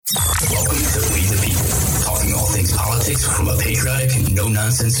politics from a patriotic,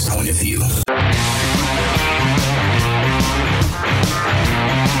 no-nonsense point of view.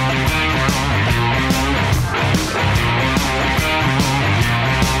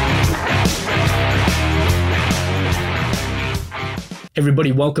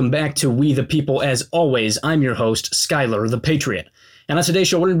 Everybody, welcome back to We the People. As always, I'm your host, Skylar the Patriot. And on today's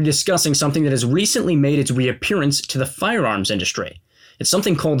show, we're going to be discussing something that has recently made its reappearance to the firearms industry. It's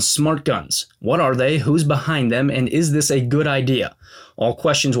something called smart guns. What are they? Who's behind them? And is this a good idea? All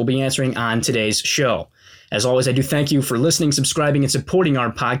questions we'll be answering on today's show. As always, I do thank you for listening, subscribing, and supporting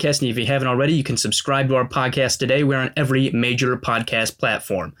our podcast. And if you haven't already, you can subscribe to our podcast today. We're on every major podcast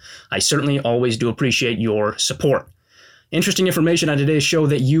platform. I certainly always do appreciate your support. Interesting information on today's show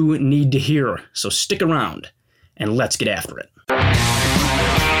that you need to hear, so stick around and let's get after it.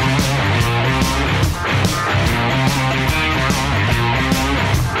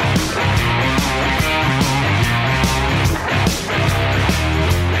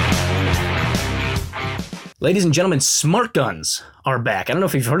 Ladies and gentlemen, smart guns are back. I don't know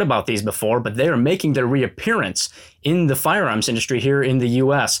if you've heard about these before, but they are making their reappearance in the firearms industry here in the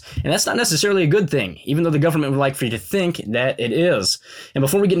U.S. And that's not necessarily a good thing, even though the government would like for you to think that it is. And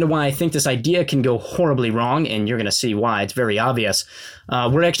before we get into why I think this idea can go horribly wrong, and you're going to see why, it's very obvious,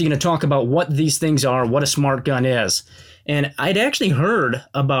 we're actually going to talk about what these things are, what a smart gun is. And I'd actually heard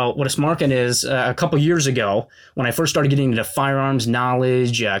about what a smart gun is a couple years ago when I first started getting into firearms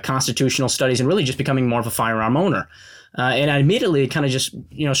knowledge, constitutional studies, and really just becoming more of a firearm owner. And I immediately kind of just,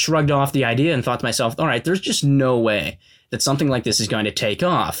 shrugged off the idea and thought to myself, all right, there's just no way that something like this is going to take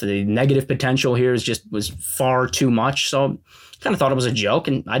off. The negative potential here was far too much. So I kind of thought it was a joke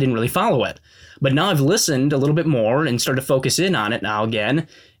and I didn't really follow it. But now I've listened a little bit more and started to focus in on it now again.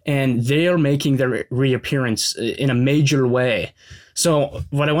 And they're making their reappearance in a major way. So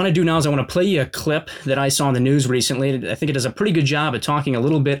what I want to do now is I want to play you a clip that I saw in the news recently. I think it does a pretty good job of talking a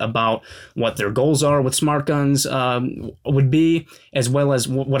little bit about what their goals are, what smart guns would be, as well as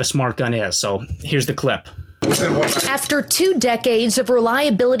what a smart gun is. So here's the clip. After 2 decades of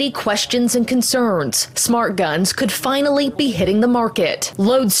reliability questions and concerns, smart guns could finally be hitting the market.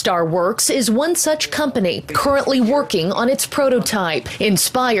 Lodestar Works is one such company currently working on its prototype,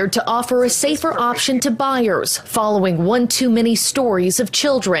 inspired to offer a safer option to buyers following one too many stories of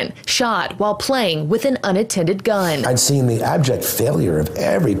children shot while playing with an unattended gun. I'd seen the abject failure of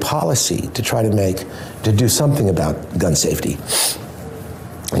every policy to try to do something about gun safety.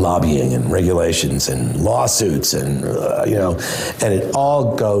 Lobbying and regulations and lawsuits and it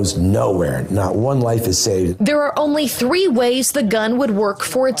all goes nowhere. Not one life is saved. There are only 3 ways the gun would work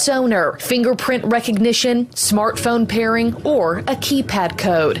for its owner: fingerprint recognition, smartphone pairing, or a keypad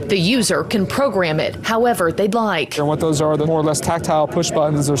code. The user can program it however they'd like. And what those are, the more or less tactile push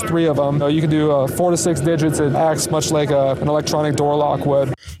buttons. There's 3 of them. You can do 4 to 6 digits. It acts much like an electronic door lock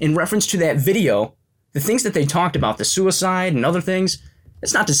would. In reference to that video, the things that they talked about, the suicide and other things,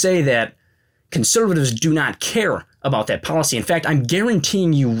 it's not to say that conservatives do not care about that policy. In fact, I'm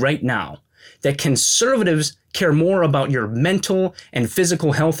guaranteeing you right now that conservatives care more about your mental and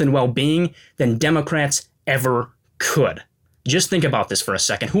physical health and well-being than Democrats ever could. Just think about this for a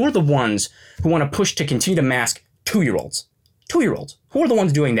second. Who are the ones who want to push to continue to mask 2-year-olds? 2-year-olds. Who are the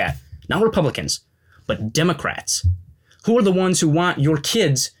ones doing that? Not Republicans, but Democrats. Who are the ones who want your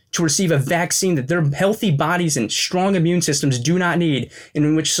kids to receive a vaccine that their healthy bodies and strong immune systems do not need, and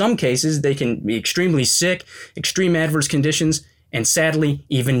in which some cases they can be extremely sick, extreme adverse conditions, and sadly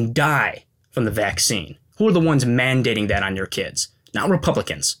even die from the vaccine? Who are the ones mandating that on your kids? Not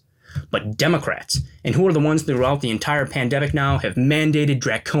Republicans, but Democrats. And who are the ones throughout the entire pandemic now have mandated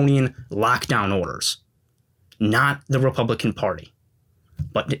draconian lockdown orders? Not the Republican Party,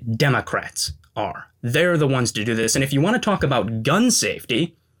 but Democrats are. They're the ones to do this. And if you want to talk about gun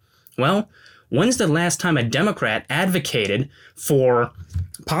safety, well, when's the last time a Democrat advocated for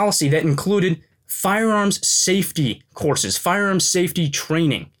policy that included firearms safety courses, firearms safety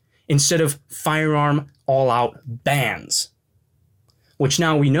training, instead of firearm all-out bans? Which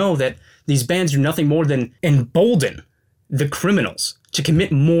now we know that these bans do nothing more than embolden the criminals to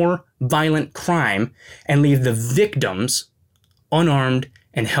commit more violent crime and leave the victims unarmed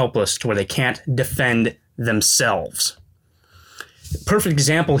and helpless to where they can't defend themselves. Perfect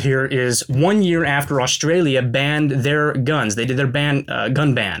example here is 1 year after Australia banned their guns. They did their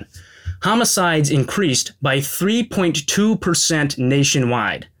gun ban. Homicides increased by 3.2%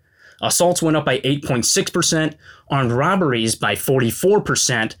 nationwide. Assaults went up by 8.6%, armed robberies by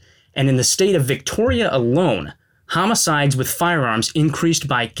 44%, and in the state of Victoria alone, homicides with firearms increased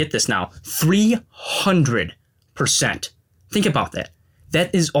by, get this now, 300%. Think about that.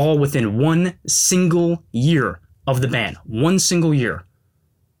 That is all within one single year of the ban, 1 single year,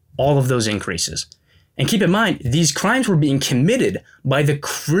 all of those increases. And keep in mind, these crimes were being committed by the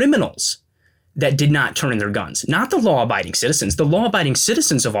criminals that did not turn in their guns, not the law-abiding citizens. The law-abiding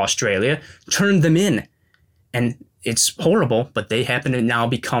citizens of Australia turned them in. And it's horrible, but they happen to now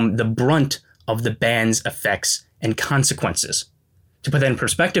become the brunt of the ban's effects and consequences. To put that in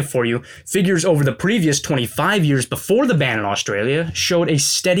perspective for you, figures over the previous 25 years before the ban in Australia showed a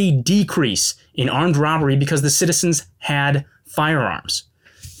steady decrease in armed robbery because the citizens had firearms.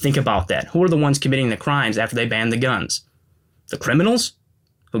 Think about that. Who are the ones committing the crimes after they banned the guns? The criminals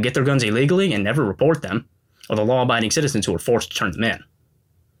who get their guns illegally and never report them, or the law-abiding citizens who are forced to turn them in?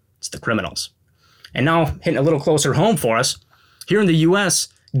 It's the criminals. And now, hitting a little closer home for us, here in the U.S.,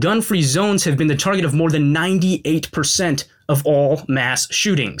 gun-free zones have been the target of more than 98% of all mass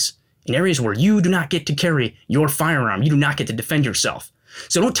shootings. In areas where you do not get to carry your firearm, you do not get to defend yourself.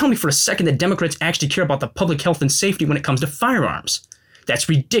 So don't tell me for a second that Democrats actually care about the public health and safety when it comes to firearms. That's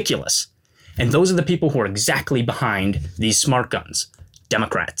ridiculous. And those are the people who are exactly behind these smart guns.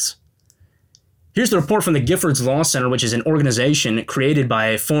 Democrats. Here's the report from the Giffords Law Center, which is an organization created by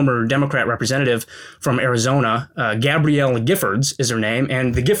a former Democrat representative from Arizona. Gabrielle Giffords is her name.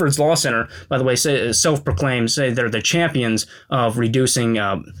 And the Giffords Law Center, by the way, self-proclaims, say they're the champions of reducing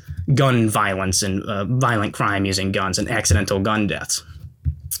gun violence and violent crime using guns and accidental gun deaths.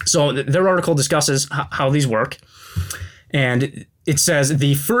 So their article discusses how these work. And it says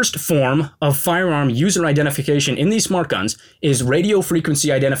the first form of firearm user identification in these smart guns is radio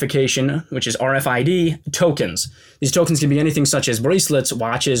frequency identification, which is RFID tokens. These tokens can be anything such as bracelets,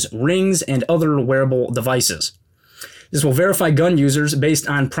 watches, rings, and other wearable devices. This will verify gun users based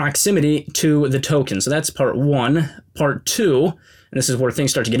on proximity to the token. So that's part one. Part two, and this is where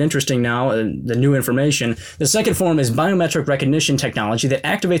things start to get interesting now, the new information. The second form is biometric recognition technology that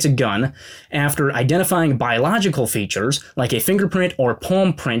activates a gun after identifying biological features like a fingerprint or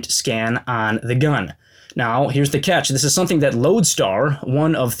palm print scan on the gun. Now, here's the catch. This is something that Lodestar,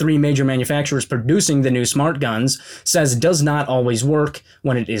 one of 3 major manufacturers producing the new smart guns, says does not always work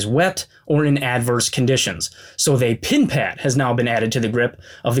when it is wet or in adverse conditions. So the pin pad has now been added to the grip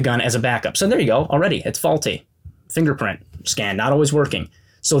of the gun as a backup. So there you go. Already, it's faulty. Fingerprint scan, not always working.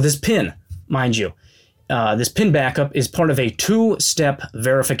 So this pin, mind you, this pin backup is part of a 2-step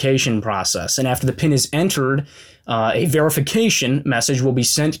verification process. And after the pin is entered, a verification message will be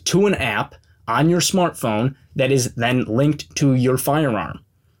sent to an app on your smartphone that is then linked to your firearm.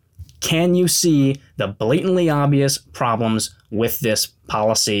 Can you see the blatantly obvious problems with this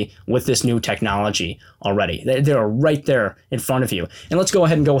policy, with this new technology already? They are right there in front of you. And let's go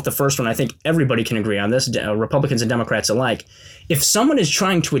ahead and go with the first one. I think everybody can agree on this, Republicans and Democrats alike. If someone is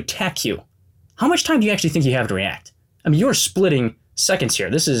trying to attack you, how much time do you actually think you have to react? I mean, you're splitting seconds here.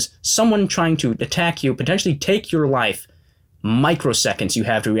 This is someone trying to attack you, potentially take your life. Microseconds you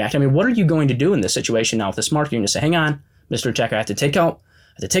have to react. I mean, what are you going to do in this situation now with the smart gun? You say, hang on, Mr. Checker, I have to take out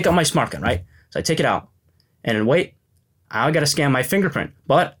my smart gun, right? So I take it out, and then wait, I got to scan my fingerprint.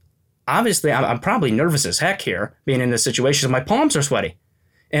 But obviously, I'm probably nervous as heck here, being in this situation. So my palms are sweaty,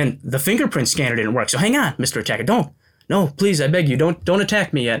 and the fingerprint scanner didn't work. So hang on, Mr. Attacker, no, please, I beg you, don't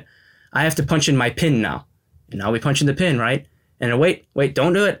attack me yet. I have to punch in my PIN now. And now we punch in the PIN, right? And then wait,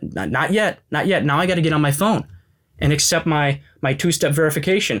 don't do it, not yet. Now I got to get on my phone and accept my 2-step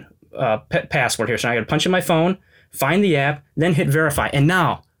verification password here. So I got to punch in my phone, find the app, then hit verify. And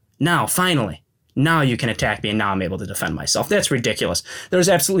now, finally, now you can attack me, and now I'm able to defend myself. That's ridiculous. There's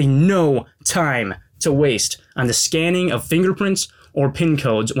absolutely no time to waste on the scanning of fingerprints or PIN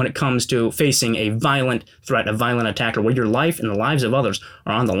codes when it comes to facing a violent threat, a violent attacker, where your life and the lives of others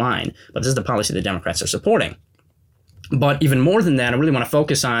are on the line. But this is the policy the Democrats are supporting. But even more than that, I really want to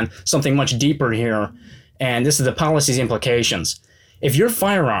focus on something much deeper here, and this is the policy's implications. If your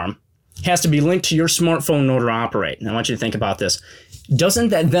firearm has to be linked to your smartphone in order to operate, and I want you to think about this, doesn't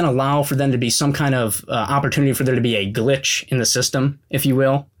that then allow for them to be some kind of opportunity for there to be a glitch in the system, if you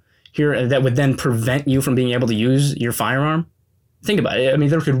will, here that would then prevent you from being able to use your firearm? Think about it. I mean,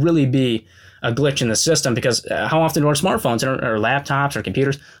 there could really be a glitch in the system because how often do our smartphones or laptops or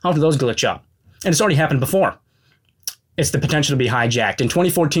computers, how often do those glitch up? And it's already happened before. It's the potential to be hijacked. In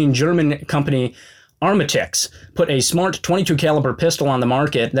 2014, German company Armatix put a smart .22 caliber pistol on the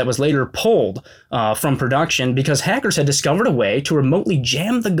market that was later pulled from production because hackers had discovered a way to remotely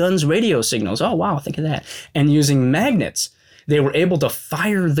jam the gun's radio signals. Oh, wow, think of that. And using magnets, they were able to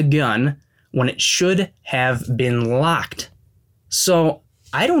fire the gun when it should have been locked. So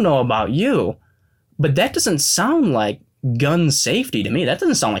I don't know about you, but that doesn't sound like gun safety to me. That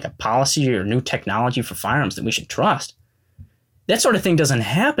doesn't sound like a policy or new technology for firearms that we should trust. That sort of thing doesn't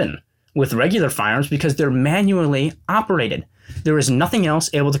happen with regular firearms because they're manually operated. There is nothing else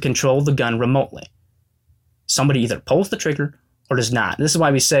able to control the gun remotely. Somebody either pulls the trigger or does not. This is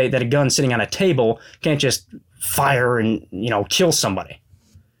why we say that a gun sitting on a table can't just fire and, kill somebody.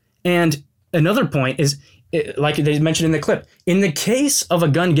 And another point is, like they mentioned in the clip, in the case of a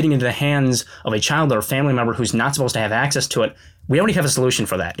gun getting into the hands of a child or a family member who's not supposed to have access to it, we already have a solution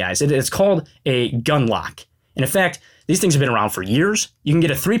for that, guys. It's called a gun lock. And in fact, these things have been around for years. You can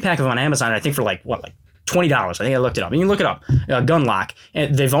get a 3-pack of them on Amazon, I think for like $20. I think I looked it up. You can look it up. Gun lock.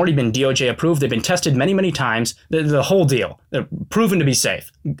 And they've already been DOJ approved. They've been tested many, many times. The whole deal. They're proven to be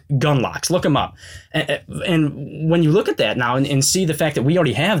safe. Gun locks. Look them up. And when you look at that now and see the fact that we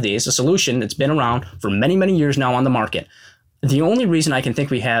already have these, a solution that's been around for many, many years now on the market, the only reason I can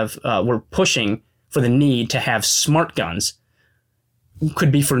think we're pushing for the need to have smart guns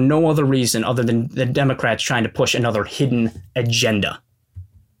could be for no other reason other than the Democrats trying to push another hidden agenda.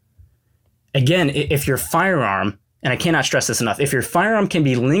 Again, if your firearm, and I cannot stress this enough, if your firearm can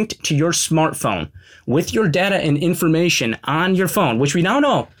be linked to your smartphone with your data and information on your phone, which we now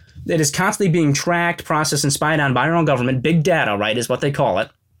know that is constantly being tracked, processed, and spied on by our own government, big data, right, is what they call it,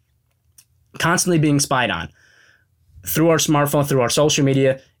 constantly being spied on through our smartphone, through our social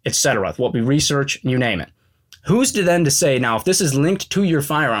media, etc., what we research, you name it. Who's to then to say, now, if this is linked to your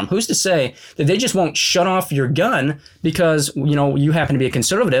firearm, who's to say that they just won't shut off your gun because, you happen to be a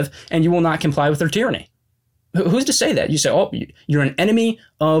conservative and you will not comply with their tyranny? Who's to say that? You say, oh, you're an enemy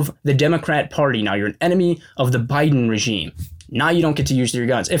of the Democrat Party now. You're an enemy of the Biden regime. Now you don't get to use your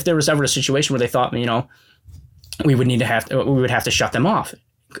guns. If there was ever a situation where they thought, we would have to shut them off,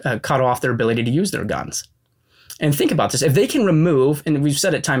 cut off their ability to use their guns. And think about this. If they can remove, and we've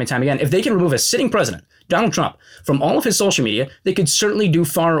said it time and time again, if they can remove a sitting president, Donald Trump, from all of his social media, they could certainly do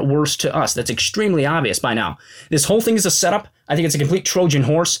far worse to us. That's extremely obvious by now. This whole thing is a setup. I think it's a complete Trojan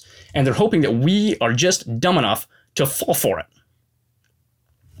horse, and they're hoping that we are just dumb enough to fall for it.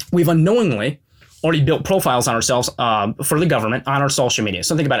 We've unknowingly already built profiles on ourselves for the government on our social media.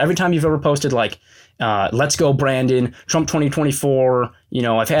 So think about it. Every time you've ever posted let's go Brandon, Trump 2024,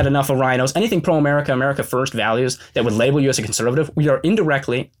 I've had enough of rhinos, anything pro-America, America first values that would label you as a conservative, we are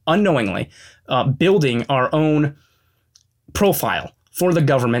indirectly, unknowingly building our own profile for the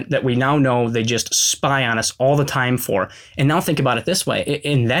government that we now know they just spy on us all the time for. And now think about it this way.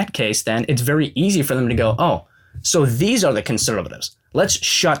 In that case, then, it's very easy for them to go, oh, so these are the conservatives. Let's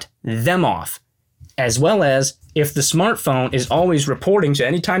shut them off. As well as if the smartphone is always reporting, so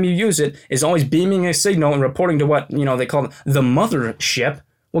anytime you use it, is always beaming a signal and reporting to what, they call the mothership,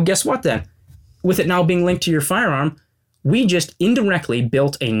 well, guess what then? With it now being linked to your firearm, we just indirectly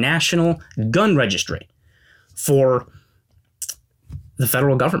built a national gun registry for the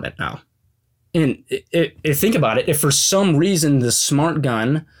federal government now. And think about it. If for some reason the smart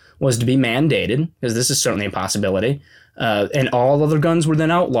gun was to be mandated, because this is certainly a possibility, and all other guns were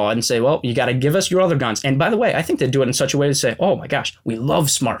then outlawed and say, well, you got to give us your other guns. And by the way, I think they do it in such a way to say, oh my gosh, we love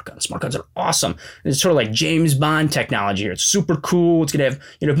smart guns. Smart guns are awesome. It's sort of like James Bond technology here. It's super cool. It's going to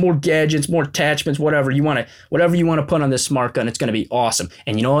have, more gadgets, more attachments, whatever you want to put on this smart gun. It's going to be awesome.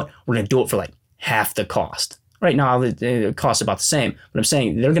 And you know what? We're going to do it for like half the cost. Right now, it costs about the same. But I'm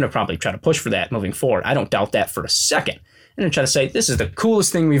saying they're going to probably try to push for that moving forward. I don't doubt that for a second. And they're trying to say, this is the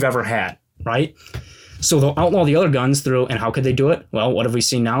coolest thing we've ever had, right? So they'll outlaw the other guns through, and how could they do it? Well, what have we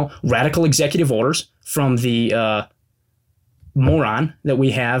seen now? Radical executive orders from the moron that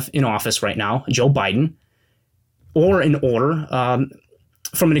we have in office right now, Joe Biden, or an order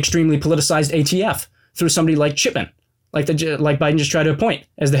from an extremely politicized ATF through somebody like Chipman, like Biden just tried to appoint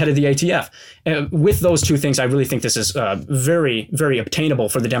as the head of the ATF. With those two things, I really think this is very, very obtainable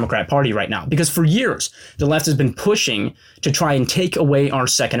for the Democrat Party right now, because for years, the left has been pushing to try and take away our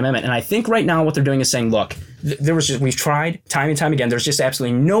Second Amendment. And I think right now what they're doing is saying, look, we've tried time and time again. There's just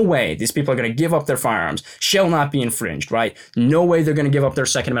absolutely no way these people are going to give up their firearms, shall not be infringed, right? No way they're going to give up their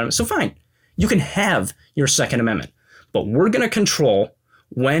Second Amendment. So fine, you can have your Second Amendment, but we're going to control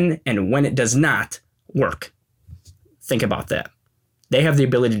when and when it does not work. Think about that. They have the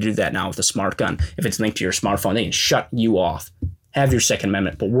ability to do that now with a smart gun. If it's linked to your smartphone, they can shut you off. Have your Second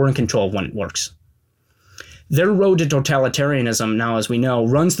Amendment, but we're in control of when it works. Their road to totalitarianism now, as we know,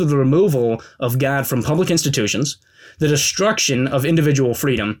 runs through the removal of God from public institutions, the destruction of individual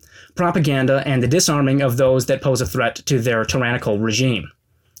freedom, propaganda, and the disarming of those that pose a threat to their tyrannical regime.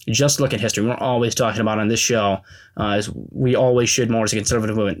 Just look at history. We're always talking about on this show, as we always should more as a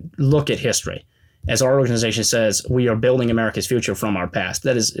conservative movement, look at history. As our organization says, we are building America's future from our past.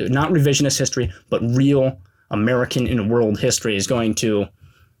 That is not revisionist history, but real American and world history is going to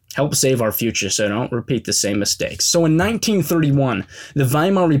Help save our future so don't repeat the same mistakes. So in 1931, the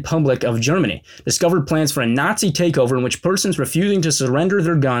Weimar Republic of Germany discovered plans for a Nazi takeover in which persons refusing to surrender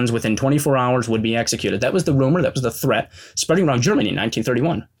their guns within 24 hours would be executed. That was the rumor, that was the threat spreading around Germany in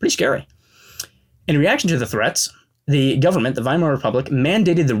 1931. Pretty scary. In reaction to the threats, the government, the Weimar Republic,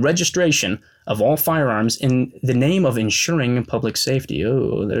 mandated the registration of all firearms in the name of ensuring public safety.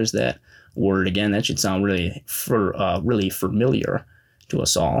 Oh, there's that word again. That should sound really familiar to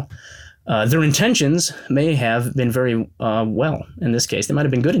us all. Their intentions may have been very well in this case. They might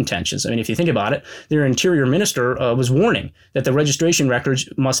have been good intentions. I mean, if you think about it, their interior minister was warning that the registration records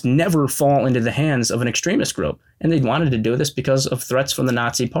must never fall into the hands of an extremist group. And they wanted to do this because of threats from the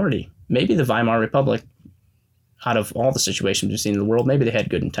Nazi Party. Maybe the Weimar Republic, out of all the situations we've seen in the world, maybe they had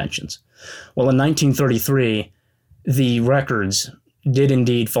good intentions. Well, in 1933, the records did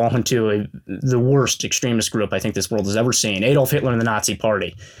indeed fall into the worst extremist group I think this world has ever seen, Adolf Hitler and the Nazi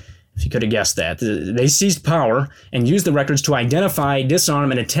Party. If you could have guessed that. They seized power and used the records to identify,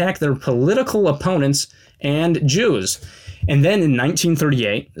 disarm, and attack their political opponents and Jews. And then in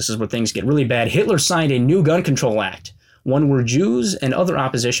 1938, this is where things get really bad, Hitler signed a new gun control act, one where Jews and other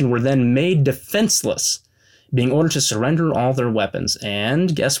opposition were then made defenseless, being ordered to surrender all their weapons.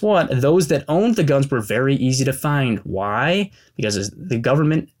 And guess what? Those that owned the guns were very easy to find. Why? Because the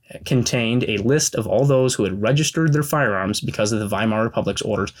government contained a list of all those who had registered their firearms because of the Weimar Republic's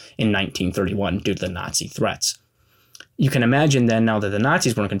orders in 1931 due to the Nazi threats. You can imagine then, now that the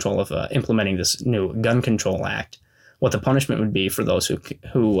Nazis were in control of implementing this new gun control act, what the punishment would be for those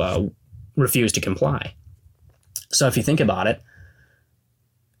who refused to comply. So if you think about it,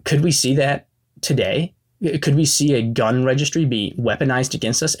 could we see that today? Could we see a gun registry be weaponized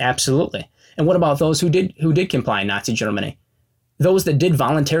against us? Absolutely. And what about those who did comply in Nazi Germany? Those that did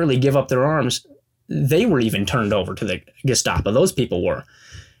voluntarily give up their arms, they were even turned over to the Gestapo. Those people were.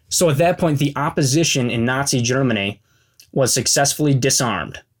 So at that point, the opposition in Nazi Germany was successfully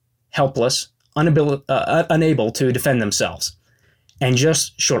disarmed, helpless, unable to defend themselves. And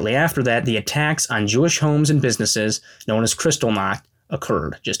just shortly after that, the attacks on Jewish homes and businesses, known as Kristallnacht,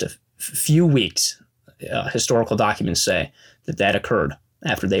 occurred. Just a few weeks. Historical documents say that occurred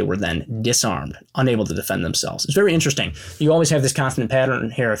after they were then disarmed, unable to defend themselves. It's very interesting. You always have this constant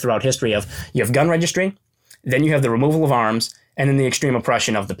pattern here throughout history of you have gun registry, then you have the removal of arms, and then the extreme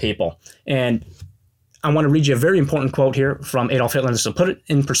oppression of the people. And I want to read you a very important quote here from Adolf Hitler. This will put it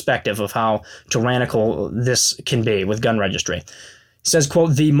in perspective of how tyrannical this can be with gun registry. It says,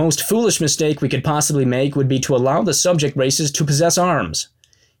 quote, "The most foolish mistake we could possibly make would be to allow the subject races to possess arms.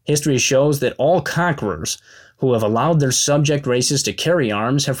 History shows that all conquerors who have allowed their subject races to carry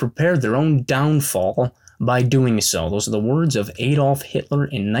arms have prepared their own downfall by doing so." Those are the words of Adolf Hitler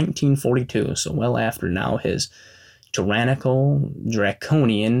in 1942, so well after now his tyrannical,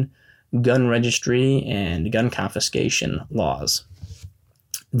 draconian gun registry and gun confiscation laws.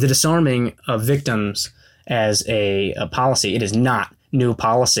 The disarming of victims as a policy, it is not new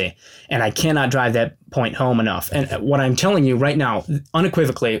policy. And I cannot drive that point home enough. And what I'm telling you right now,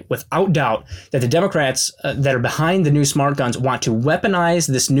 unequivocally, without doubt, that the Democrats that are behind the new smart guns want to weaponize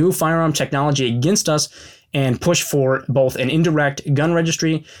this new firearm technology against us and push for both an indirect gun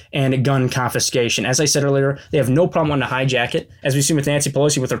registry and a gun confiscation. As I said earlier, they have no problem wanting to hijack it, as we've seen with Nancy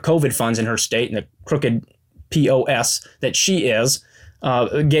Pelosi with her COVID funds in her state and the crooked POS that she is,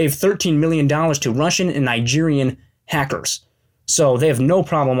 gave $13 million to Russian and Nigerian hackers. So they have no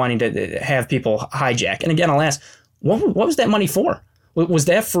problem wanting to have people hijack. And again, I'll ask, what was that money for? Was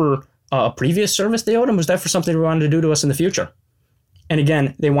that for a previous service they owed them? Was that for something they wanted to do to us in the future? And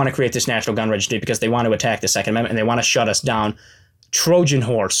again, they want to create this national gun registry because they want to attack the Second Amendment and they want to shut us down. Trojan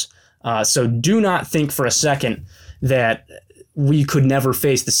horse. So do not think for a second that we could never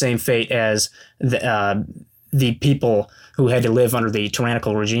face the same fate as the people who had to live under the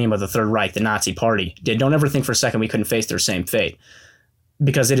tyrannical regime of the Third Reich, the Nazi Party, did. Don't ever think for a second we couldn't face their same fate,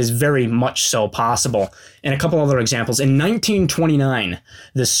 because it is very much so possible. And a couple other examples. In 1929,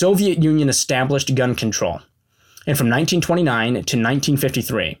 the Soviet Union established gun control. And from 1929 to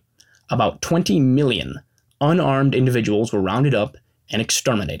 1953, about 20 million unarmed individuals were rounded up and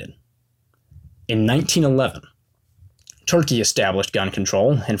exterminated. In 1911, Turkey established gun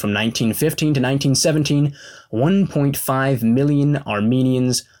control, and from 1915 to 1917, 1.5 million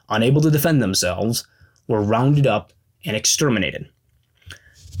Armenians unable to defend themselves were rounded up and exterminated.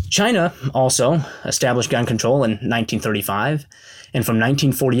 China also established gun control in 1935, and from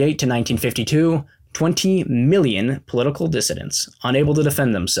 1948 to 1952, 20 million political dissidents unable to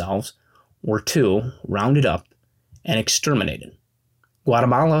defend themselves were rounded up and exterminated.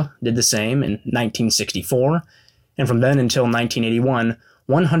 Guatemala did the same in 1964, and from then until 1981,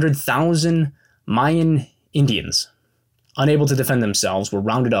 100,000 Mayan Indians, unable to defend themselves, were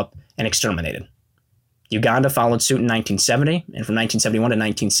rounded up and exterminated. Uganda followed suit in 1970, and from 1971 to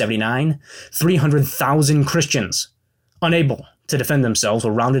 1979, 300,000 Christians, unable to defend themselves,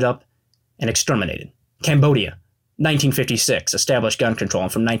 were rounded up and exterminated. Cambodia, 1956, established gun control,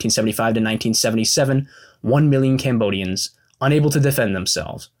 and from 1975 to 1977, 1 million Cambodians, unable to defend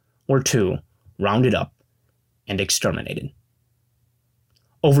themselves, were rounded up and exterminated.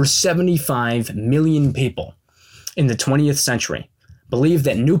 Over 75 million people in the 20th century believed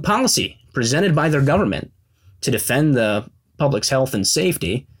that new policy presented by their government to defend the public's health and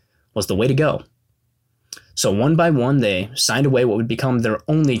safety was the way to go. So one by one, they signed away what would become their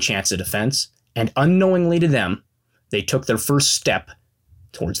only chance of defense, and unknowingly to them, they took their first step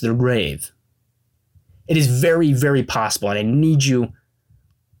towards their grave. It is very, very possible, and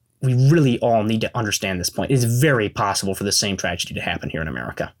we really all need to understand this point. It is very possible for the same tragedy to happen here in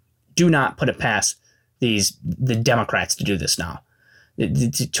America. Do not put it past the Democrats to do this now.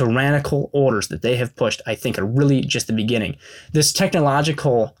 The tyrannical orders that they have pushed, I think, are really just the beginning. This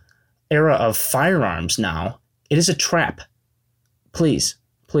technological era of firearms now, it is a trap. Please,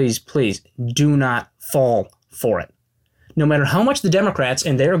 please, please do not fall for it. No matter how much the Democrats,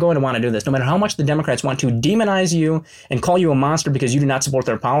 and they're going to want to do this, no matter how much the Democrats want to demonize you and call you a monster because you do not support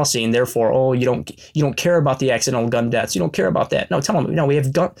their policy, and therefore, you don't care about the accidental gun deaths. You don't care about that. No, tell them, no, we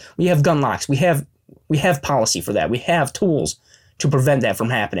have gun locks. We have policy for that. We have tools to prevent that from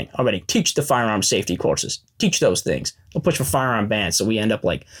happening already. Teach the firearm safety courses. Teach those things. We'll push for firearm bans so we end up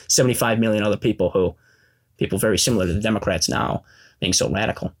like 75 million other people very similar to the Democrats now, being so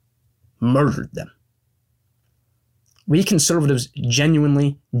radical, murdered them. We conservatives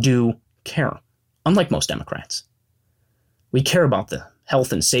genuinely do care, unlike most Democrats. We care about the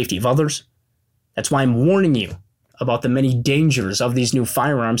health and safety of others. That's why I'm warning you about the many dangers of these new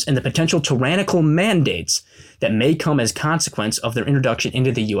firearms and the potential tyrannical mandates that may come as consequence of their introduction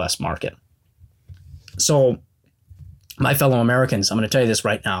into the U.S. market. So, my fellow Americans, I'm going to tell you this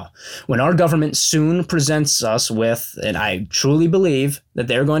right now. When our government soon presents us with, and I truly believe that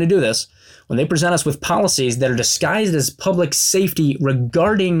they're going to do this, when they present us with policies that are disguised as public safety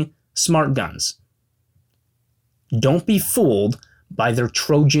regarding smart guns, don't be fooled by their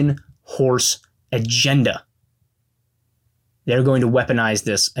Trojan horse agenda. They're going to weaponize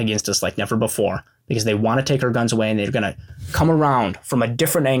this against us like never before because they want to take our guns away, and they're going to come around from a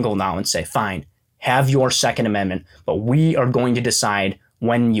different angle now and say, fine, have your Second Amendment, but we are going to decide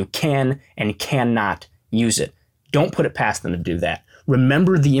when you can and cannot use it. Don't put it past them to do that.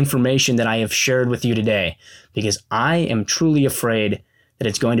 Remember the information that I have shared with you today, because I am truly afraid that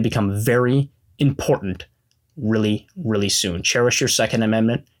it's going to become very important really, really soon. Cherish your Second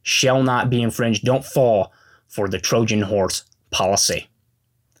Amendment. Shall not be infringed. Don't fall for the Trojan horse policy.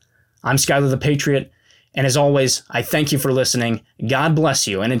 I'm Skyler the Patriot, and as always, I thank you for listening. God bless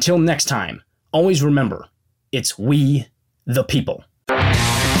you, and until next time, always remember, it's we, the people.